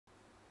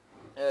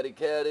Howdy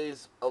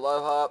cowdies,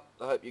 aloha,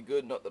 I hope you're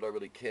good, not that I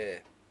really care.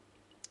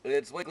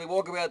 It's weekly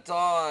walkabout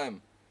time.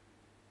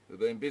 We've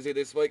been busy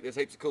this week, there's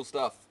heaps of cool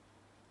stuff.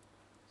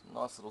 Some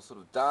nice little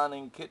sort of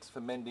darning kits for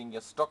mending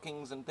your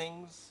stockings and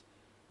things.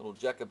 Little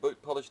jack of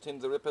boot polish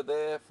tins of ripper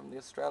there from the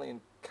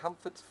Australian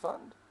Comforts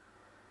Fund.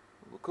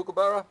 A little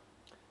kookaburra.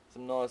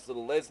 Some nice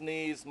little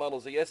Lesnies,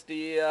 models of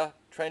yesteryear,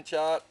 trench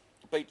art,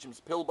 Beecham's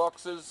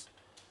pillboxes.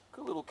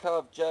 Cool little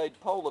carved jade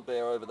polar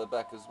bear over the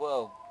back as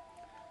well.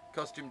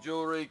 Costume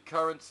jewellery,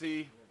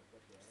 currency,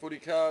 footy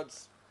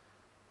cards,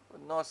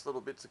 nice little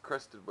bits of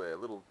crested wear,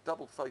 little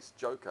double-faced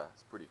joker,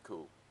 it's pretty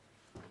cool.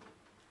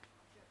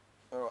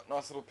 Alright,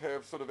 nice little pair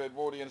of sort of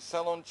Edwardian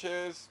salon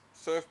chairs,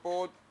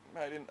 surfboard,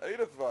 made in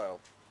Edithvale.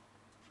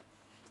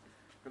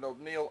 Good old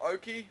Neil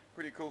Oakey,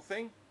 pretty cool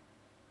thing.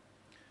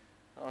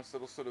 Nice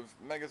little sort of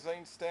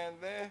magazine stand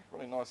there,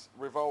 really nice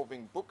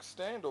revolving book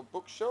stand or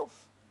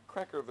bookshelf,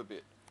 cracker of a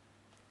bit.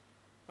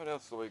 What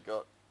else do we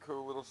got?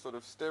 Cool little sort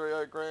of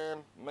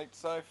stereogram, meat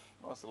safe,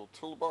 nice little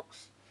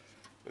toolbox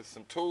with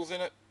some tools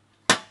in it.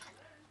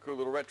 Cool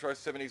little retro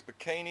 70s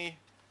bikini.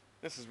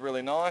 This is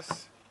really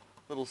nice.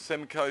 Little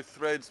Semco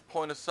threads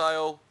point of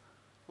sale,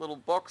 little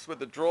box with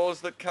the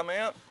drawers that come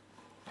out.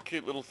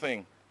 Cute little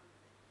thing.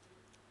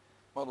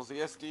 Models of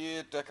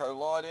yesteryear, deco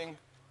lighting,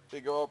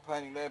 big oil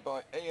painting there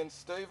by Ian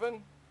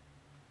Stephen.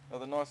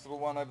 Another nice little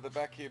one over the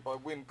back here by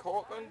Wim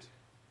Cortland.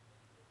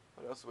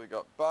 What else have we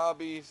got?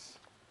 Barbie's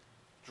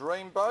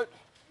Dreamboat.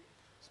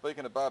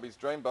 Speaking of Barbie's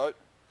Dreamboat.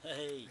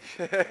 Hey.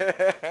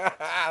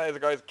 There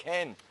goes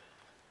Ken.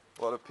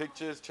 A lot of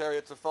pictures,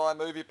 Chariots of Fire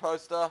movie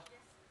poster,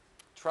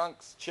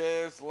 trunks,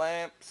 chairs,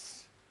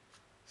 lamps,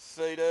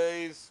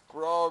 CDs,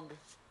 grog,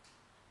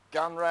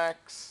 gun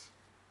racks.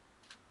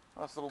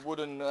 Nice little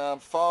wooden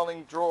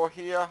filing drawer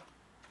here.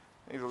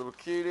 Here's a little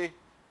cutie.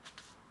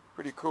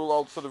 Pretty cool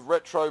old sort of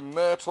retro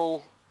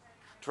myrtle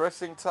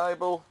dressing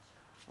table.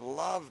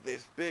 Love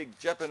this big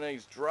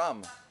Japanese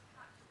drum.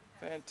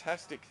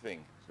 Fantastic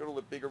thing. It's got all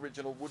the big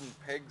original wooden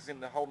pegs in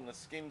the holding the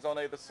skins on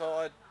either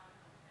side.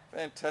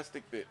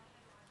 Fantastic bit.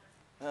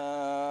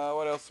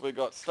 What else have we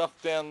got? Stuff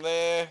down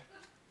there.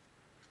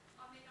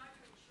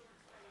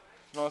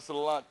 Nice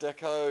little Art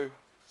Deco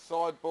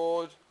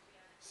sideboard.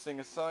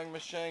 Singer sewing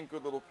machine.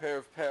 Good little pair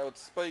of powered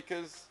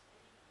speakers.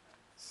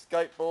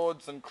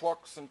 Skateboards and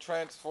clocks and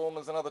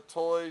transformers and other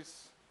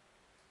toys.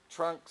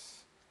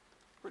 Trunks.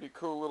 Pretty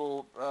cool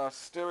little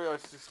stereo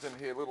system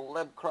here. Little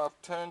Labcraft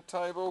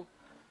turntable.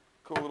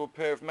 Cool little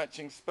pair of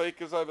matching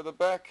speakers over the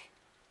back.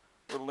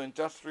 Little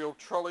industrial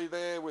trolley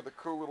there with a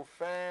cool little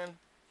fan.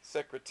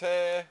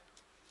 Secretaire.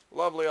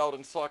 Lovely old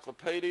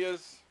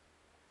encyclopedias.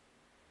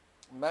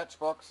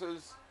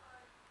 Matchboxes.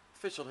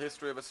 Official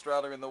history of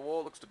Australia in the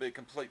war. Looks to be a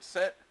complete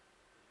set.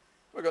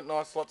 We've got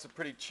nice lots of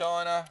pretty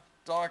china,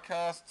 die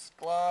casts,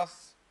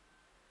 glass.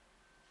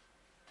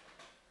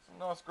 Some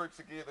nice groups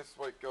of gear this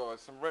week,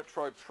 guys. Some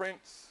retro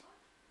prints.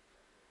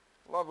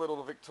 Lovely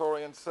little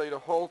Victorian cedar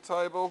hall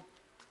table.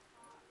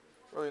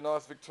 Really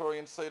nice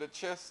Victorian cedar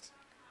chest.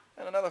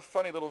 And another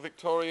funny little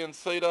Victorian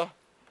cedar,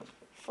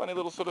 funny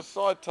little sort of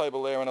side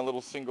table there and a little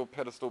single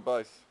pedestal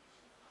base.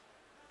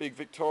 Big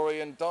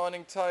Victorian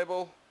dining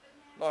table.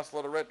 Nice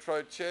lot of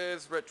retro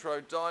chairs,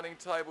 retro dining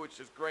table which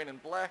is green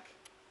and black.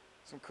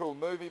 Some cool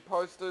movie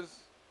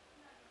posters.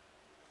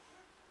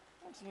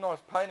 And some nice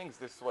paintings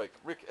this week.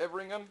 Rick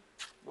Everingham,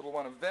 little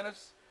one of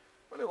Venice.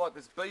 Really like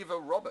this Beaver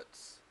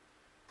Roberts.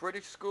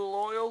 British school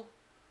oil,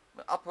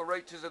 the upper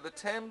reaches of the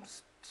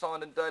Thames.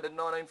 Signed and dated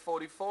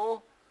 1944.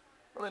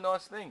 Really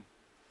nice thing.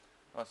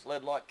 Nice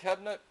lead light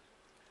cabinet.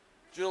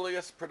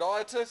 Julius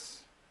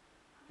Prodiotis.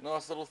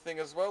 Nice little thing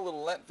as well.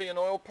 Little Latvian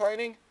oil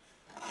painting.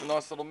 A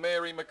nice little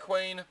Mary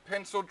McQueen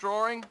pencil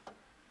drawing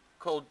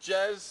called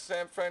Jazz,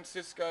 San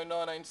Francisco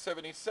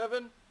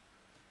 1977.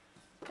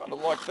 Kind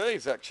of like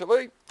these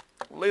actually.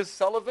 Liz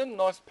Sullivan.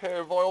 Nice pair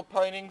of oil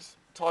paintings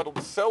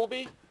titled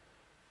Selby,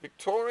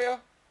 Victoria.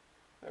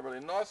 They're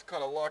really nice,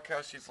 kind of like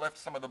how she's left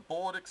some of the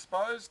board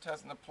exposed,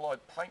 hasn't applied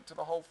paint to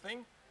the whole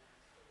thing.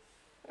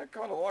 I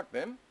kind of like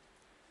them.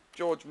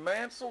 George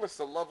Mansell, this is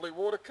a lovely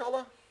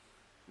watercolour.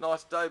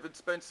 Nice David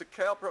Spencer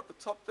Cowper up the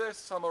top there,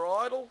 Summer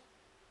Idol.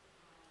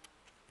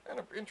 And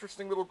an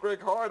interesting little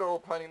Greg Hyde oil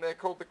painting there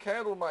called The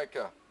Candle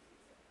Maker.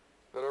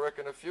 But I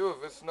reckon a few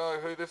of us know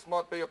who this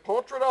might be a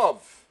portrait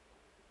of.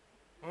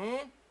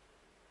 What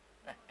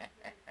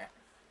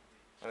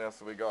else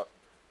have we got?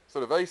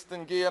 Sort of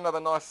Eastern gear,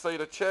 another nice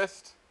cedar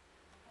chest,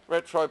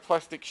 retro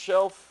plastic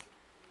shelf,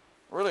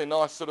 really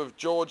nice sort of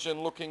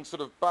Georgian looking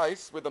sort of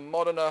base with a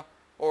moderner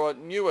or a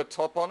newer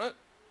top on it.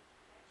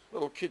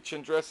 Little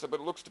kitchen dresser, but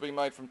it looks to be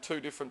made from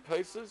two different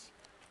pieces.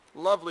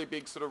 Lovely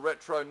big sort of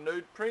retro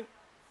nude print.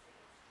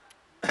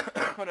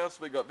 What else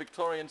have we got?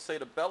 Victorian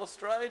cedar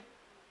balustrade,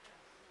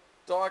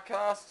 die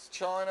casts,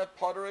 china,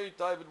 pottery,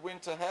 David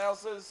Winter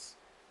houses,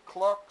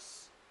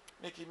 clocks,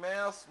 Mickey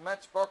Mouse,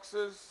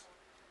 matchboxes.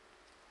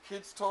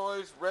 Kids'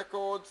 toys,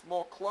 records,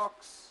 more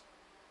clocks,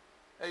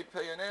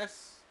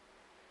 EP&S,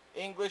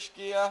 English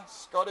gear,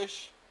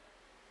 Scottish,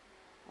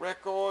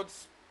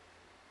 records,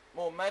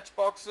 more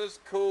matchboxes.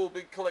 Cool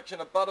big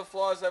collection of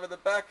butterflies over the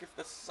back if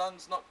the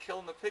sun's not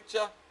killing the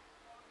picture.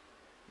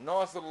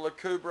 Nice little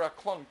Lakubra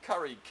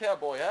Cloncurry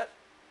cowboy hat.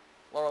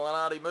 Laurel and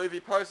Hardy movie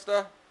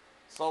poster.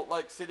 Salt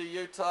Lake City,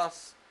 Utah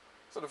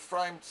sort of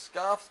framed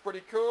scarf's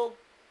pretty cool.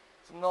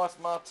 Some nice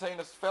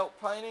Martinez felt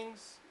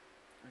paintings.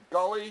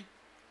 Golly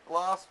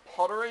glass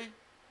pottery.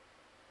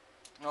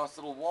 Nice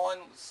little wine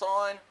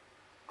sign.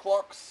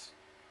 Clocks.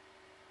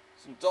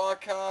 Some die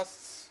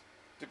casts.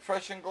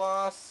 Depression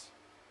glass.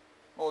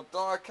 More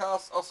die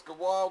casts. Oscar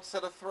Wilde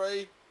set of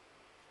 3.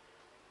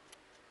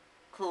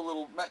 Cool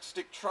little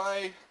matchstick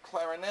tray.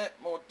 Clarinet.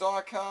 More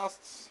die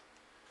casts.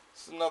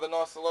 It's another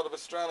nice lot of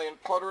Australian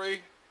pottery.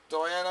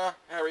 Diana,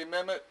 Harry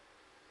Mehmet,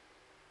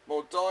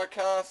 more die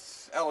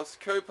casts, Alice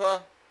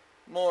Cooper,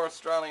 more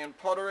Australian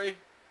pottery,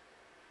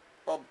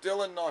 Bob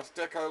Dylan, nice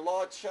deco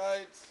light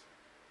shades,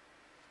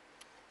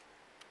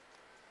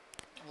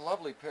 a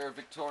lovely pair of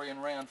Victorian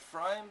round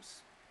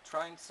frames,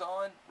 train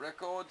sign,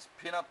 records,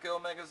 pin-up girl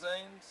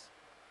magazines,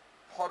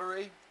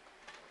 pottery,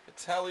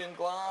 Italian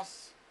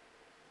glass,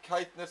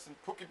 Caithness and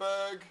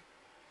Pookieberg,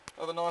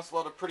 another nice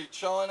lot of pretty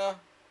china.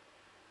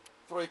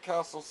 3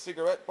 Castle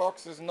cigarette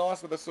boxes,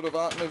 nice with a sort of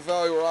Art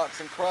Nouveau or arts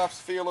and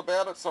crafts feel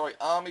about it. Sorry,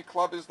 Army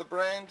Club is the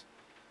brand.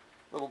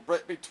 Little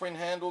Bretby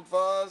twin-handled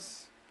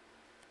vase.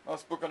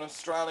 Nice book on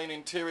Australian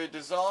interior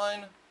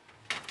design.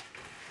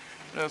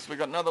 Yes, we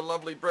got another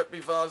lovely Bretby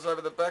vase over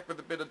the back with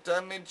a bit of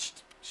damage.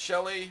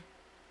 Shelley,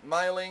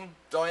 mailing,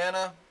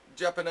 Diana,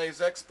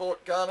 Japanese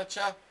export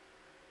garniture.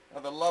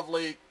 Another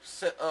lovely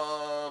set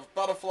of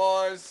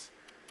butterflies.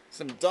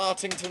 Some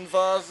Dartington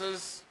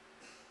vases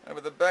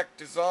over the back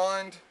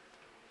designed.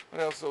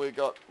 What else have we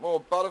got?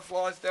 More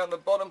butterflies down the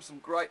bottom, some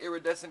great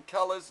iridescent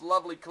colours,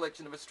 lovely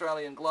collection of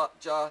Australian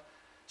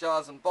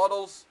jars and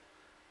bottles.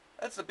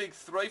 That's a big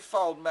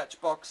 3-fold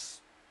matchbox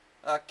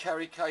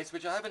carry case,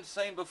 which I haven't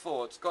seen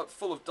before. It's got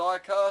full of die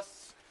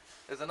casts.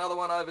 There's another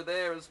one over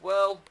there as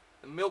well.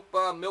 The Milk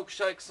Bar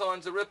milkshake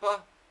sign's a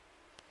ripper.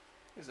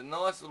 There's a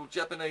nice little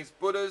Japanese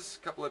Buddhas,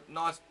 couple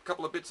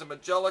of bits of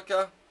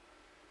Majolica.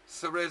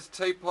 Ceres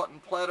teapot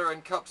and platter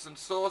and cups and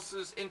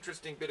saucers.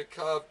 Interesting bit of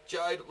carved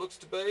jade it looks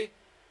to be.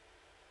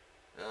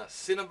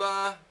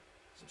 Cinnabar,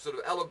 some sort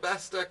of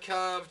alabaster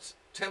carved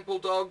temple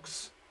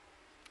dogs,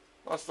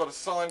 nice lot of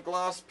signed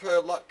glass,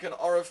 Pearl Lutkin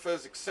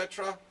orifice,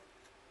 etc.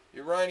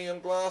 Uranium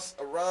glass,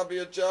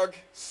 Arabia jug,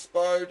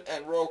 Spode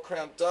and Royal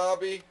Crown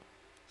Derby.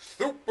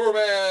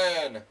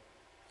 Superman!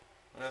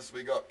 What else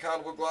we got?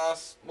 Carnival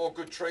glass, more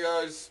good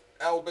trios,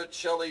 Albert,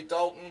 Shelley,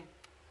 Dalton.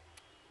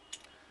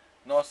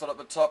 Nice lot at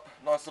the top,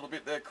 nice little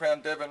bit there,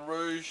 Crown Devon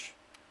Rouge.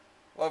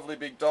 Lovely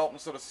big Dalton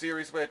sort of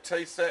series wear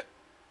tea set.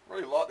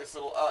 Really like this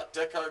little Art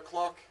Deco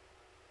clock.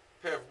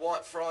 Pair of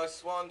white fry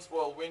swans,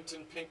 Royal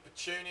Winton Pink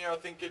Petunia I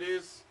think it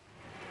is.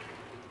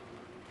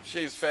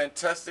 She's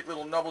fantastic,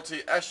 little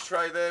novelty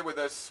ashtray there with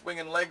her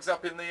swinging legs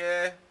up in the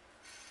air.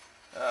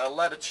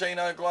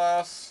 Latticino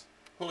glass,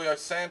 Julio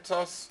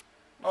Santos.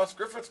 Nice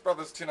Griffiths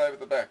Brothers tin over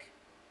the back.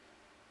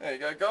 There you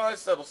go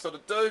guys, that'll sort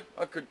of do.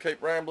 I could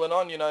keep rambling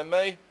on, you know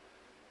me.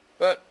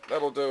 But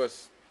that'll do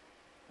us.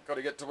 Got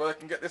to get to work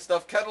and get this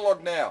stuff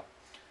catalogued now.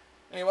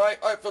 Anyway,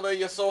 hopefully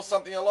you saw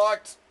something you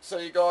liked.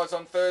 See you guys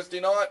on Thursday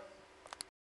night.